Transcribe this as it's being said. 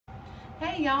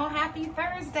Hey y'all, happy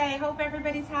Thursday. Hope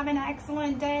everybody's having an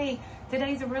excellent day.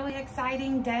 Today's a really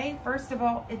exciting day. First of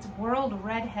all, it's World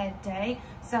Redhead Day.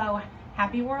 So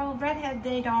happy World Redhead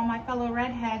Day to all my fellow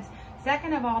redheads.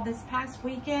 Second of all, this past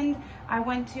weekend, I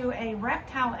went to a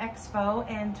reptile expo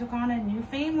and took on a new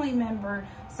family member.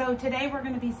 So today we're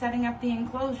going to be setting up the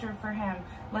enclosure for him.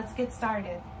 Let's get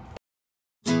started.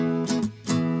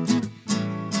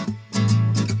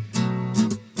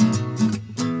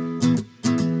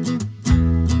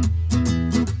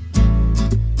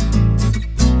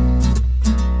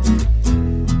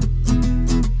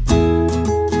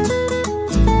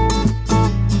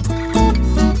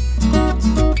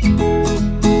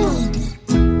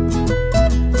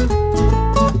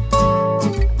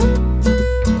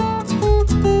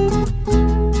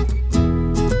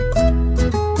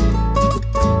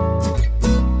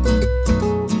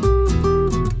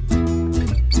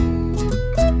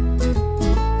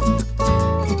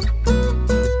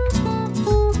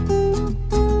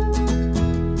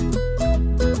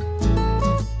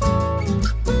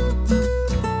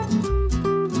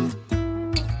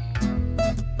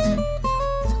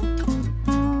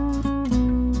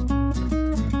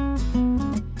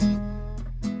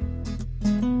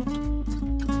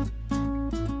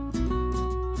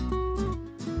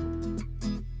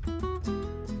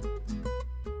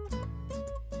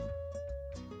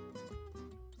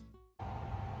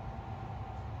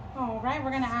 All right,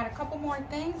 we're gonna add a couple more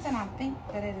things and I think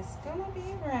that it is gonna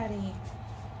be ready.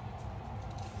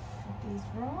 Put these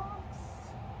rocks.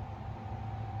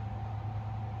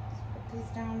 Let's put these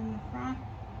down in the front,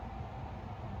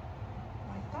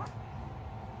 like that.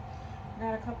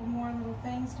 Got a couple more little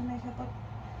things to make it look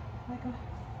like an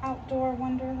outdoor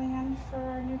wonderland for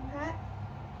our new pet.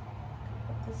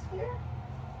 Put this here.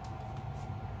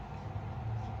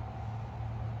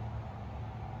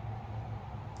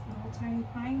 Little tiny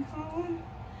pine cone,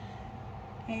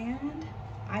 and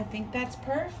I think that's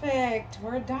perfect.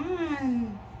 We're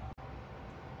done.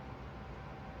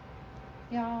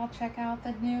 Y'all, check out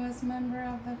the newest member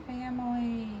of the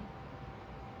family.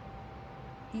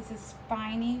 He's a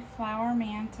Spiny flower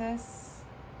mantis.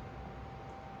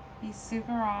 He's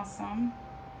super awesome.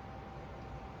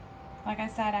 Like I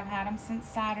said, I've had him since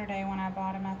Saturday when I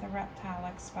bought him at the reptile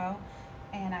expo,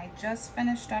 and I just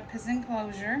finished up his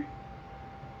enclosure.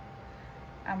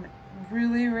 I'm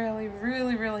really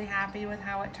happy with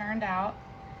how it turned out.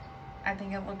 I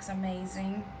think it looks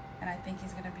amazing, and I think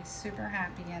he's gonna be super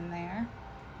happy in there.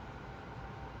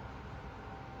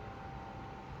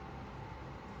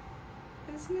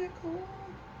 Isn't it cool?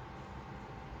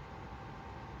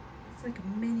 It's like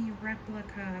a mini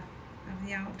replica of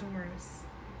the outdoors.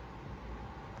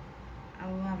 I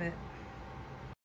love it.